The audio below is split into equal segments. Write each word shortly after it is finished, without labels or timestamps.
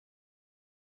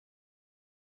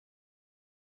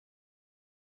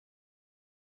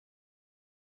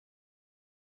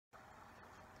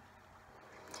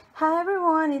Hi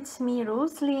everyone, it's me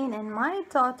Roselyn and my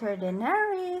daughter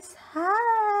DAENERYS.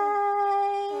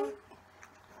 Hi!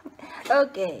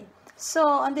 Okay, so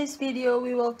on this video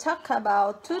we will talk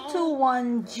about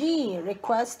 221G,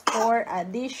 request for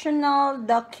additional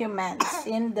documents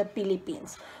in the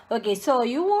Philippines. Okay, so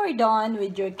you were done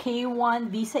with your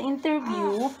K1 visa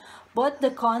interview, but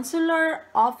the consular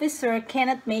officer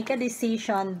cannot make a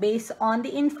decision based on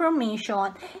the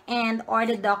information and or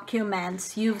the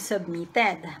documents you've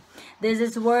submitted. This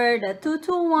is where the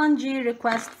 221G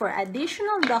request for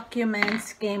additional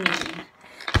documents came in.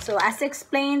 So as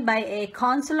explained by a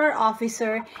consular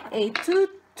officer, a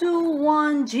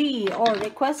 221G or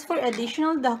request for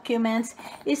additional documents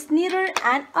is neither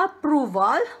an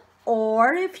approval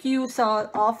or refusal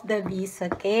of the visa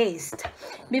case.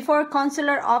 Before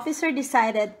consular officer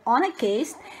decided on a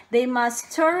case, they must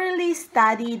thoroughly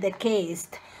study the case,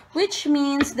 which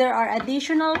means there are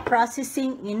additional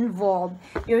processing involved.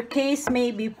 Your case may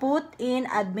be put in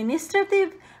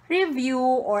administrative review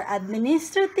or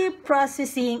administrative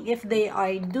processing if they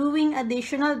are doing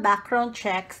additional background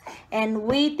checks and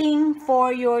waiting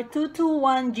for your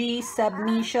 221G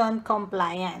submission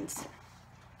compliance.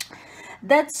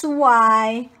 That's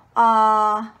why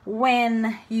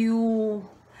when you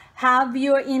have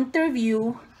your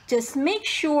interview, just make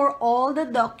sure all the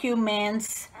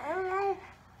documents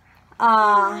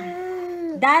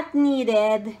that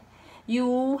needed,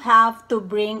 you have to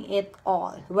bring it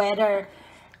all, whether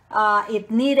it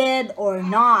needed or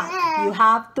not. You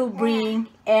have to bring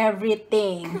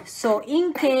everything. So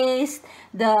in case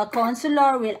the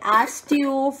consular will ask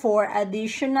you for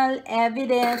additional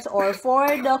evidence or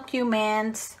for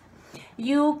documents,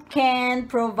 you can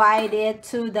provide it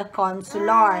to the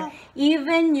consular.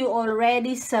 Even you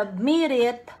already submit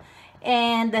it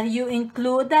and you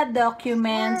include that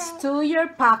documents to your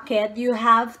packet, you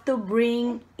have to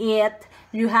bring it.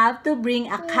 You have to bring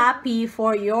a copy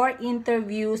for your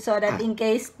interview so that in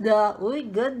case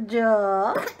good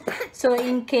job. So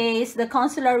in case the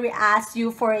consular will ask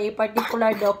you for a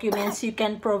particular documents, you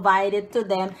can provide it to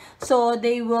them so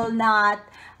they will not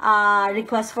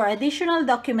request for additional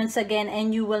documents again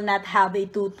and you will not have a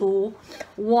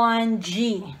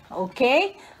 221G.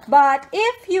 Okay? But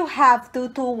if you have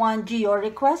 221G or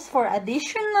request for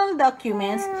additional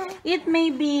documents, it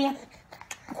may be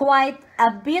quite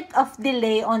a bit of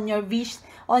delay on your visa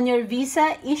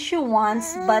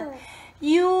issuance, but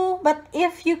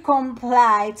if you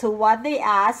comply to what they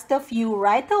asked of you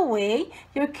right away,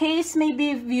 your case may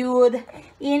be viewed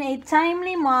in a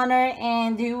timely manner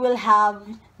and you will have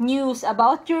news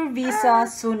about your visa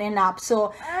soon enough.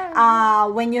 So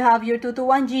when you have your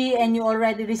 221G and you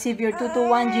already receive your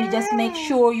 221G, just make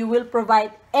sure you will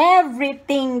provide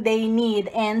everything they need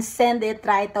and send it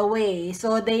right away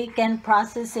so they can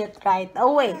process it right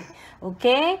away.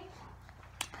 Okay?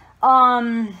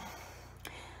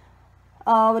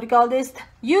 What do you call this?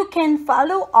 You can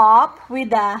follow up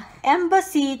with the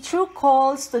embassy through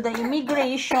calls to the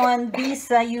immigration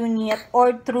visa unit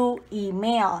or through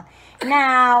email.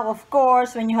 Now, of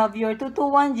course, when you have your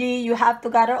 221G, you have to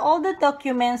gather all the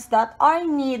documents that are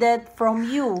needed from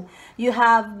you. They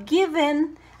have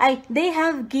given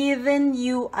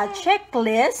you a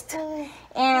checklist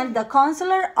and the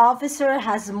consular officer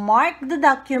has marked the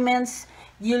documents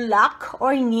you lack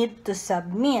or need to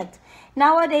submit.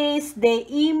 Nowadays, they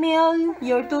email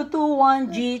your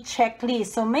 221G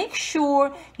checklist. So make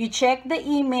sure you check the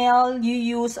email you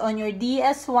use on your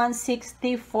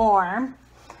DS-160 form.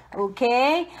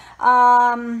 Okay?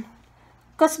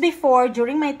 Because before,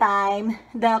 during my time,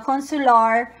 the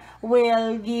consular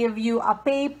will give you a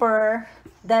paper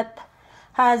that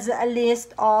has a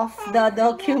list of the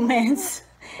documents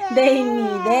they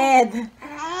needed.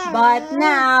 But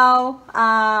now,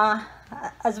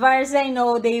 as far as I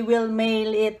know, they will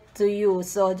mail it to you.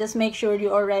 So just make sure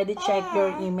you already check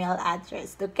your email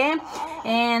address, okay?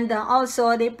 And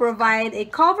also, they provide a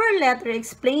cover letter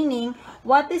explaining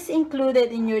what is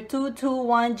included in your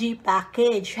 221G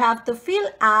package. You have to fill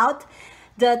out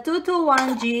the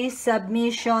 221G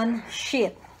submission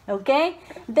sheet. Okay?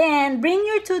 Then, bring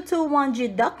your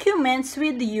 221G documents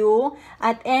with you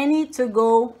at any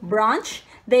to-go branch.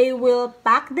 They will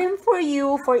pack them for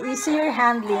you for easier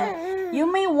handling. You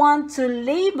may want to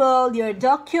label your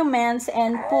documents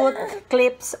and put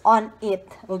clips on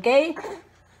it. Okay?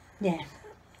 Yeah.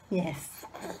 Yes.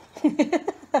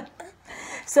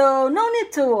 So, no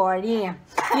need to worry.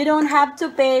 You don't have to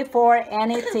pay for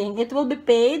anything. It will be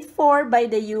paid for by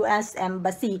the U.S.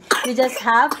 Embassy. You just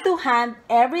have to hand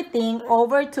everything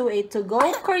over to a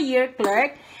to-go courier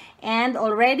clerk and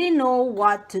already know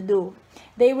what to do.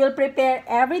 They will prepare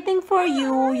everything for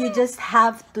you. You just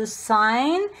have to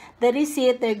sign the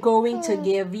receipt they're going to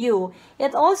give you.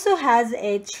 It also has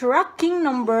a tracking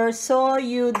number so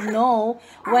you'd know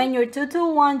when your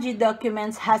 221G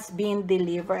documents has been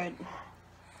delivered.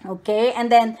 Okay,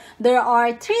 and then there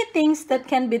are 3 things that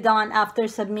can be done after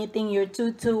submitting your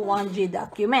 221G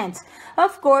documents.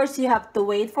 Of course, you have to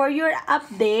wait for your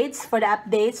updates,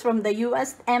 from the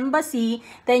U.S. Embassy.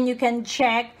 Then you can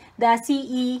check the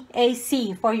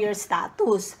CEAC for your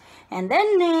status. And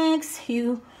then next,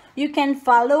 you can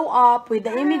follow up with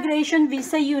the immigration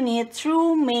visa unit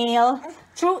through mail,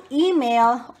 through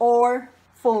email, or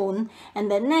phone. And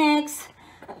then next,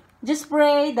 just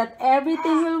pray that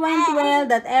everything will went well,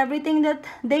 that everything that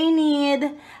they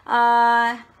need,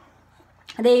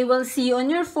 they will see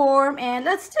on your form, and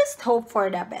let's just hope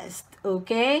for the best.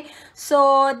 Okay,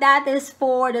 so that is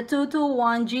for the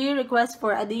 221G request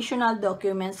for additional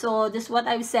documents. So just what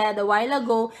I've said a while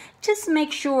ago, just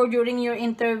make sure during your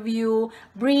interview,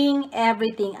 bring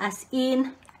everything, as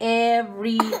in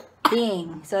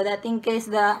everything, so that in case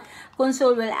the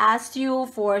consul will ask you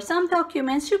for some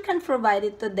documents, you can provide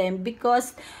it to them,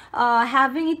 because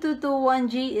having a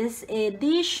 221G is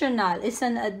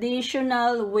an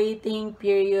additional waiting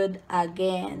period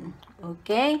again.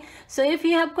 Okay, so if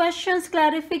you have questions,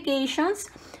 clarifications,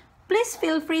 please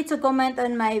feel free to comment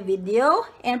on my video,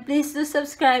 and please do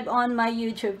subscribe on my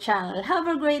YouTube channel. Have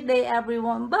a great day,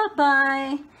 everyone. Bye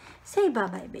bye. Say bye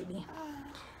bye, baby.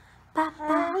 Bye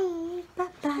bye.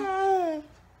 Bye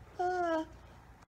bye.